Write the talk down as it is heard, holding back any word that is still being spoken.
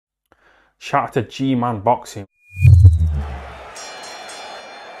Shout out to G-Man Boxing.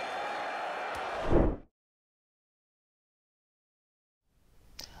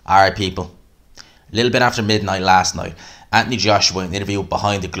 Alright people, a little bit after midnight last night, Anthony Joshua in an interview with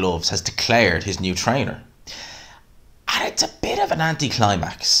Behind the Gloves has declared his new trainer. And it's a bit of an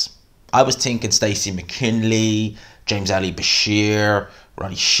anticlimax. I was thinking Stacey McKinley, James Ali Bashir,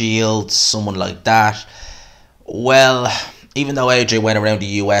 Ronnie Shields, someone like that. Well, even though AJ went around the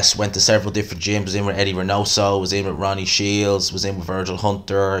US, went to several different gyms, was in with Eddie Reynoso, was in with Ronnie Shields, was in with Virgil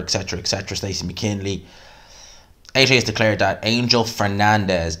Hunter, etc, Stacey McKinley, AJ has declared that Angel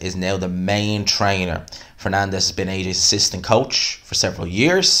Fernandez is now the main trainer. Fernandez has been AJ's assistant coach for several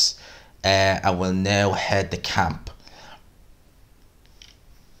years and will now head the camp.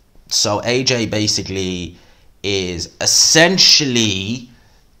 So AJ basically is essentially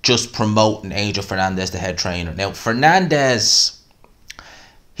just promoting Angel Fernandez, the head trainer. Now, Fernandez,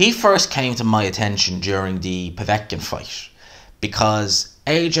 he first came to my attention during the Povetkin fight because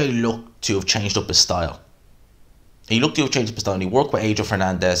AJ looked to have changed up his style. He looked to have changed his style and he worked with Angel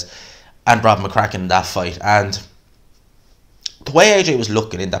Fernandez and Rob McCracken in that fight. And the way AJ was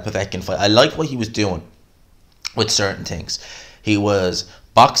looking in that Povetkin fight, I liked what he was doing with certain things. He was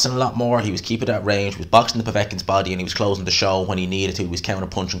boxing a lot more, he was keeping that range, he was boxing the Povetkin's body, and he was closing the show when he needed to. He was counter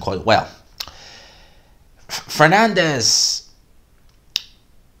punching quite well. Fernandez,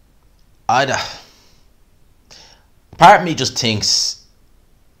 part of me just thinks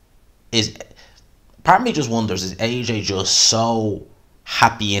part of me just wonders, is AJ just so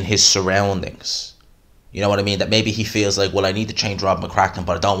happy in his surroundings? You know what I mean? That maybe he feels like, well, I need to change Rob McCracken,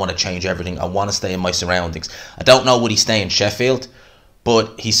 but I don't want to change everything. I want to stay in my surroundings. I don't know, would he stay in Sheffield?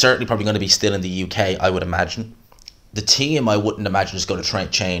 But he's certainly probably going to be still in the UK, I would imagine. The team, I wouldn't imagine is going to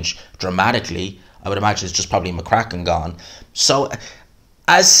change dramatically. I would imagine it's just probably McCracken gone. So,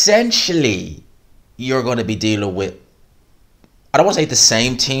 essentially, you're going to be dealing with, I don't want to say the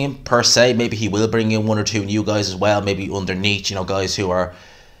same team per se. Maybe he will bring in one or two new guys as well. Maybe underneath, you know, guys who are,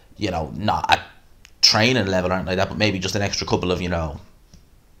 you know, not at training level or anything like that, but maybe just an extra couple of, you know,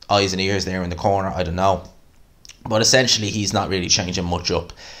 eyes and ears there in the corner. I don't know. But essentially, he's not really changing much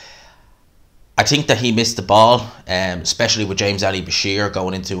up. I think that he missed the ball, especially with James Ali Bashir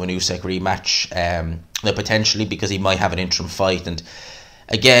going into an Usyk rematch, potentially because he might have an interim fight. And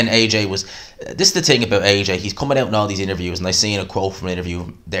again, AJ was, this is the thing about AJ, he's coming out in all these interviews, and I seen a quote from an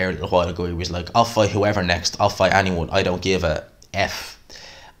interview there a little while ago. He was like, I'll fight whoever next, I'll fight anyone, I don't give a F.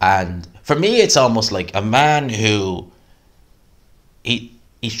 And for me, it's almost like a man who,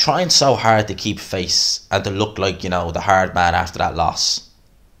 he's trying so hard to keep face and to look like, you know, the hard man after that loss.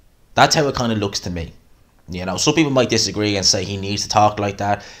 That's how it kind of looks to me. You know, some people might disagree and say he needs to talk like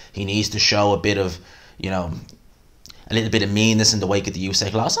that. He needs to show a bit of, you know, a little bit of meanness in the wake of the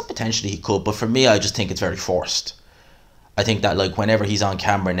Usyk loss. And potentially he could. But for me, I just think it's very forced. I think that, like, whenever he's on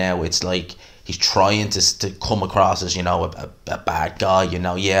camera now, it's like he's trying to come across as, you know, a bad guy. You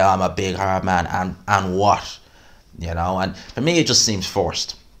know, yeah, I'm a big hard man. And what? You know, and for me, it just seems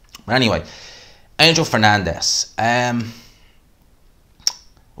forced. But anyway, Angel Fernandez.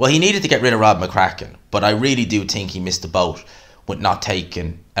 Well, he needed to get rid of Rob McCracken, but I really do think he missed the boat with not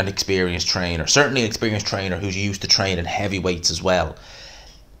taking an experienced trainer. Certainly an experienced trainer who's used to training heavyweights as well.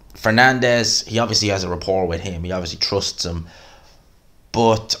 Fernandez, he obviously has a rapport with him. He obviously trusts him.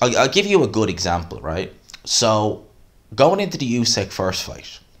 But I'll give you a good example, right? So, going into the Usyk first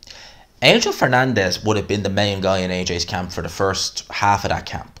fight, Angel Fernandez would have been the main guy in AJ's camp for the first half of that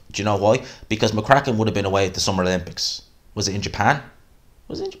camp. Do you know why? Because McCracken would have been away at the Summer Olympics. Was it in Japan?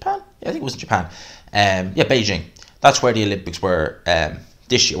 Was it in Japan? Yeah, I think it was in Japan. Yeah, Beijing. That's where the Olympics were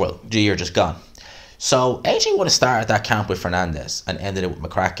this year. Well, the year just gone. So AJ would have started that camp with Fernandez and ended it with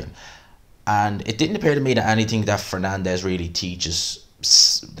McCracken. And it didn't appear to me that anything that Fernandez really teaches,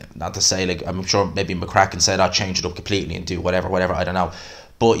 not to say, like, I'm sure maybe McCracken said, I'll change it up completely and do whatever, I don't know.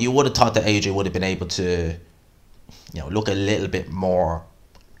 But you would have thought that AJ would have been able to, you know, look a little bit more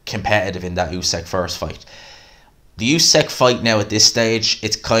competitive in that Usyk first fight. The Usyk fight now at this stage,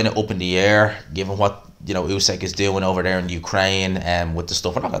 it's kind of up in the air, given what, you know, Usyk is doing over there in Ukraine and with the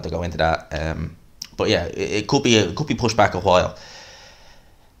stuff. We're not going to go into that. But yeah, it could be pushed back a while.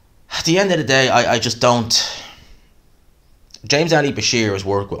 At the end of the day, I just don't. James Ali Bashir has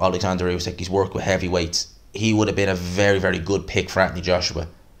worked with Alexander Usyk. He's worked with heavyweights. He would have been a very, very good pick for Anthony Joshua.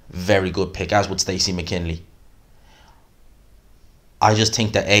 Very good pick, as would Stacey McKinley. I just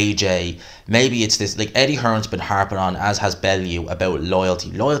think that AJ, maybe it's this, like Eddie Hearn's been harping on, as has Bellew, about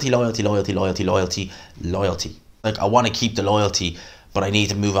loyalty. Loyalty. Like, I want to keep the loyalty, but I need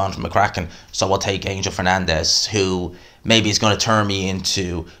to move on from McCracken, so I'll take Angel Fernandez, who maybe it's going to turn me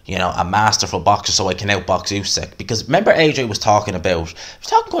into, you know, a masterful boxer so I can outbox Usyk. Because remember AJ was talking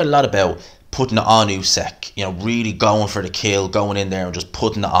quite a lot about putting it on Usyk, you know, really going for the kill, going in there and just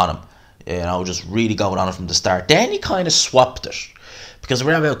putting it on him, you know, just really going on it from the start. Then he kind of swapped it. Because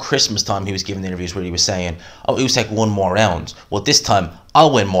around about Christmas time, he was giving interviews where he was saying, oh, Usyk won more rounds. Well, this time,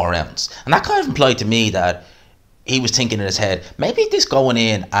 I'll win more rounds. And that kind of implied to me that he was thinking in his head, maybe this going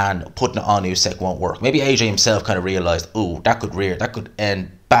in and putting it on Usyk won't work. Maybe AJ himself kind of realised, oh, that could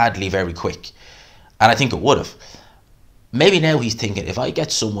end badly very quick. And I think it would have. Maybe now he's thinking, if I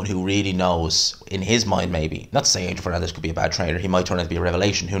get someone who really knows, in his mind maybe, not to say Angel Fernandez could be a bad trainer, he might turn out to be a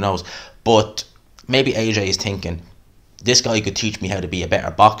revelation, who knows. But maybe AJ is thinking, this guy could teach me how to be a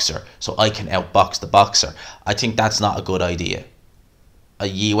better boxer so I can outbox the boxer. I think that's not a good idea.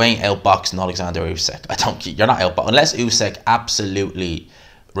 You ain't outboxing Alexander Usyk. You're not outboxing. Unless Usyk absolutely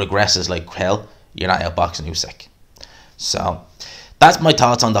regresses like hell, you're not outboxing Usyk. So, that's my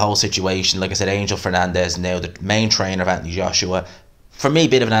thoughts on the whole situation. Like I said, Angel Fernandez now the main trainer of Anthony Joshua. For me, a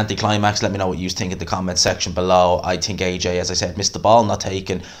bit of an anticlimax. Let me know what you think in the comment section below. I think AJ, as I said, missed the ball, not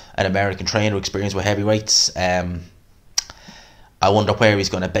taking an American trainer experience with heavyweights. I wonder where he's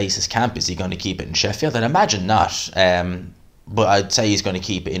going to base his camp. Is he going to keep it in Sheffield? I'd imagine not. But I'd say he's going to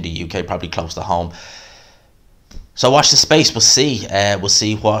keep it in the UK, probably close to home. So watch the space. We'll see. We'll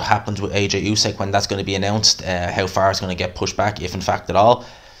see what happens with AJ Usyk when that's going to be announced. How far it's going to get pushed back, if in fact at all.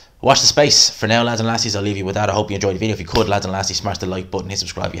 Watch the space. For now, lads and lassies, I'll leave you with that. I hope you enjoyed the video. If you could, lads and lassies, smash the like button, hit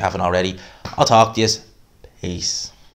subscribe if you haven't already. I'll talk to you. Peace.